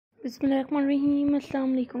Bismillahirrahmanirrahim.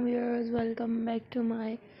 Assalamu alaikum viewers. Welcome back to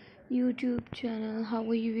my YouTube channel. How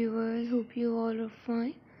are you viewers? Hope you all are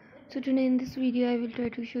fine. So today in this video I will try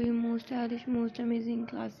to show you most stylish, most amazing,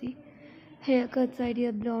 classy haircuts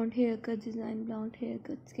idea, blonde haircuts design, blonde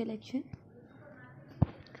haircuts collection.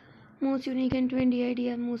 Most unique and trendy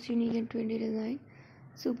idea, most unique and trendy design.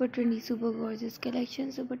 Super trendy, super gorgeous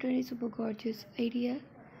collection, super trendy, super gorgeous idea.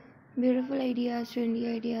 Beautiful ideas,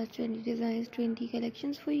 trendy designs, trendy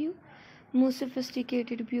collections for you. Most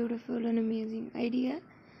sophisticated, beautiful and amazing idea.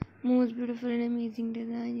 Most beautiful and amazing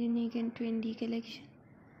design, unique and trendy collection.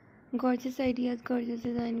 Gorgeous ideas, gorgeous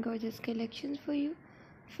design, gorgeous collections for you.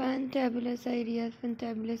 Fantabulous ideas,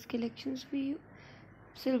 fantabulous collections for you.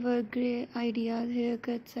 Silver grey ideas,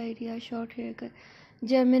 haircuts ideas, short haircut.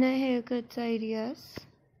 Gemini haircuts ideas.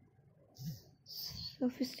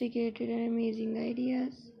 Sophisticated and amazing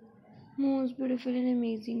ideas. Most beautiful and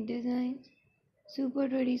amazing designs. Super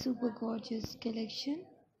ready, super gorgeous collection.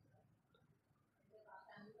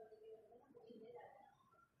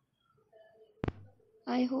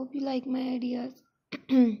 I hope you like my ideas.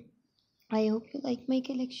 I hope you like my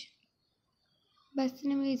collection. Best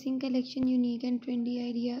and amazing collection, unique and trendy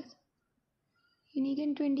ideas. Unique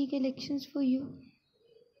and trendy collections for you.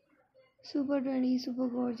 Super trendy, super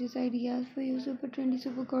gorgeous ideas for you. Super trendy,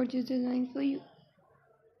 super gorgeous designs for you.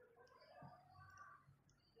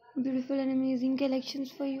 Beautiful and amazing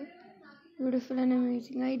collections for you. Beautiful and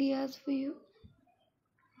amazing ideas for you.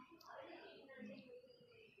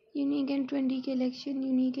 Unique and trendy collection,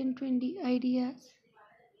 unique and trendy ideas.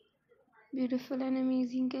 Beautiful and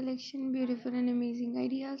amazing collection, beautiful and amazing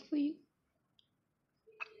ideas for you.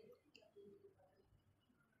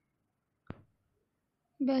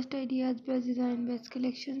 Best ideas, best design, best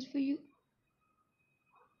collections for you.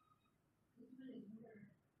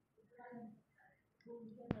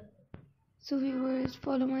 So viewers,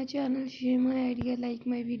 follow my channel, share my idea, like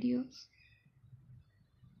my videos.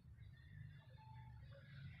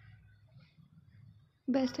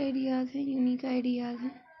 Best ideas हैं, unique ideas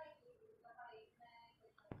हैं,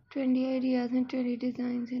 trendy ideas हैं, trendy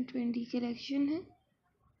designs हैं, trendy collection है।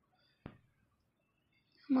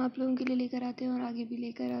 हम आप लोगों के लिए लेकर आते हैं और आगे भी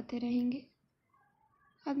लेकर आते रहेंगे।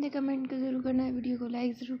 आपने कमेंट को ज़रूर करना है, वीडियो को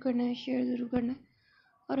लाइक ज़रूर करना है, शेयर ज़रूर करना है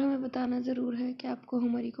और हमें बताना ज़रूर है कि आपको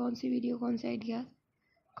हमारी कौन सी वीडियो, कौन से आइडियाज़,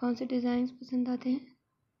 कौन से डिज़ाइंस पसंद आते हैं।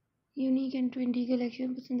 यूनिक एंड ट्रेंडी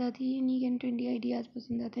कलेक्शन पसंद आती है, यूनिक एंड ट्रेंडी आइडियाज़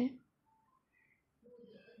पसंद आते हैं।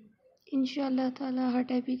 इंशाअल्लाह ताला हर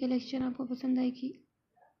टाइप की कलेक्शन आपको पसंद आएगी,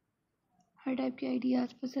 हर टाइप के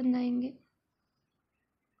आइडियाज़ पसंद आएंगे।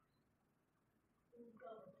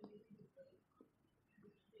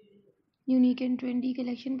 यूनिक एंड ट्रेंडी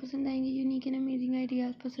कलेक्शन पसंद आएंगे, यूनिक एंड अमेजिंग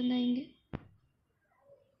आइडियाज़ पसंद आएंगे।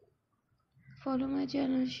 Follow my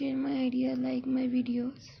channel, share my idea, like my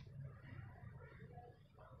videos,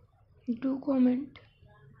 do comment,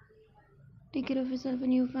 take care of yourself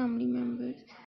and your family members.